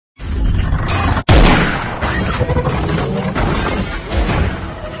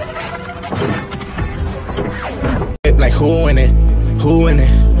like who in it? Who in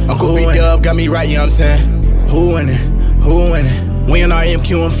it? Uncle B-Dub got me right, you know what I'm saying? Who in it? Who in it? We on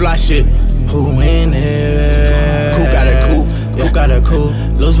RMQ and fly shit. Who in it? Who got a coup? Yeah. Who got a coup?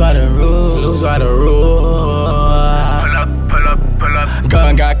 Lose by the rule. Lose by the rule. Pull up.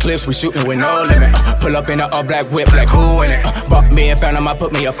 Gun got clips, we shooting with no limit. Pull up in a all black whip like who in it? Bought me and found him, I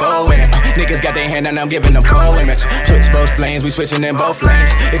put me a foe in it. Niggas got their hand and I'm giving them cold image. Switch both flames, we switching in both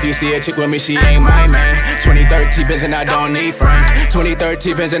lanes. If you see a chick with me, she ain't my main. 2030 vision, I don't need frames.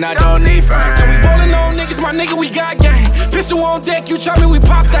 2030 vision, I don't need frames. And we ballin' on niggas, my nigga, we got game. Pistol on deck, you try me, we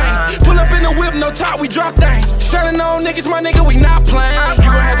pop things. Pull up in the whip, no top, we drop things. Shining on niggas, my nigga, we not playing. You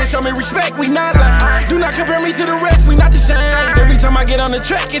gon' have to show me respect, we not lying. Do not compare me to the rest, we not the same. Every time I get on the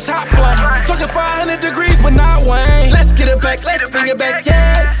track, it's hot flame. Talking 500 degrees, but not Wayne. Let's get it back, let's bring it back,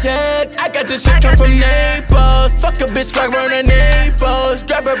 yeah, yeah. I got this shit come from Naples. Fuck a bitch, crack run her Naples.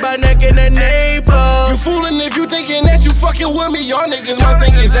 Grab her by neck in the Naples. You foolin' if you thinking that you fucking with me. Y'all niggas must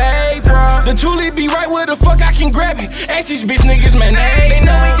think it's April. The Thule be right where the fuck I can grab it. Ask these bitch niggas, man, they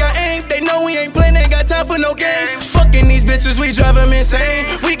know we got aim, they know we ain't playing, ain't got time for no games. Fucking these bitches, we drive them insane.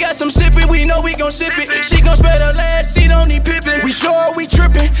 We got some shipping, we know we gon' ship it. She gon' spread her legs, she don't need pippin'. We sure we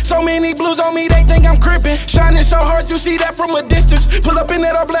trippin', so many blues on me, they think I'm crippin'. Shining so hard, you see that from a distance. Pull up in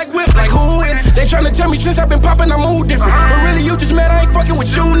that all black whip, like who in it? They tryna tell me since I've been poppin', I move different. But really, you just mad I ain't fucking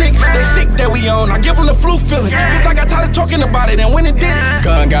with you, nigga. They sick that we on, I give them the flu feeling. Cause I got tired of talking about it, and when it did it.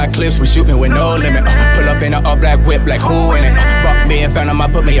 Gun got clips, we shooting with no limit. Pull up in a all black whip, like who in it? Bought me and found him,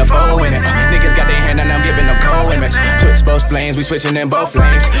 I put me a foe in it. Niggas got their hand and I'm giving them cold image. Switch both flames, we switching in both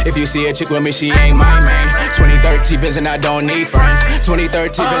lanes. If you see a chick with me, she ain't my main. 2030 vision, I don't need frames. 2030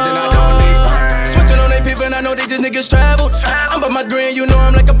 vision, I don't need frames. Switching on they people and I know they just niggas travel. I'm by my green, you know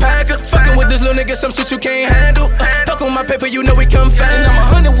I'm like a packer. Fucking with this little nigga, some shit you can't handle. Fuck on my paper, you know we come fast. And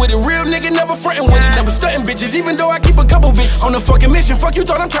I'm 100 with it, real nigga, never frontin' with it. Never stuntin' bitches, even though I keep a couple bitches on the fucking mission. Fuck you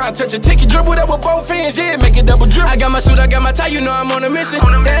thought I'm trying to touch a ticket, dribble that with both hands, yeah, make it double dribble. I got my suit, I got my tie, you know I'm on a mission.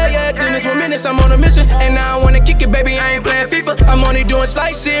 Yeah, then it's 1 minute, I'm on a mission. And now I wanna kick it, baby, I ain't playing FIFA. I'm only doing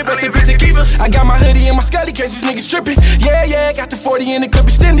slight shit, rest in peace and keep it. I got my hoodie and my scully case, these niggas trippin'. Yeah, got the 40 in the clip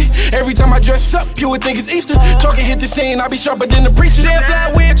extended. Every time I dress up, you would think it's Easter. Talking hit the scene, I be sharper than the preacher. Damn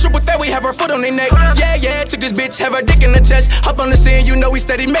fly with triple that, we have her foot on their neck. Yeah, took this bitch, have her dick in the chest. Hop on the scene, you know we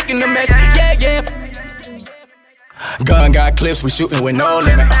steady making a mess. Yeah. Gun got clips, we shooting with no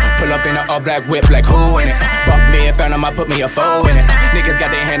limit. Pull up in a all black whip, like who in it? Bought me and found him, I put me a foe in it. Niggas got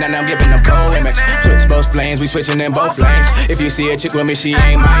their hand and I'm giving them cold image. Switch both flames, we switching in both lanes. If you see a chick with me, she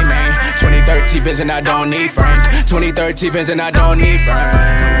ain't my main. 2030 vision, I don't need frames. 2030 vision, I don't need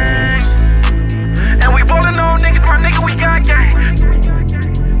frames. And we ballin' on niggas, my nigga, we got game.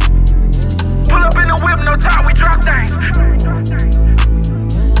 Pull up in the whip, no time, we drop things.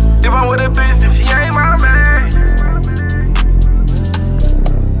 If I'm with a bitch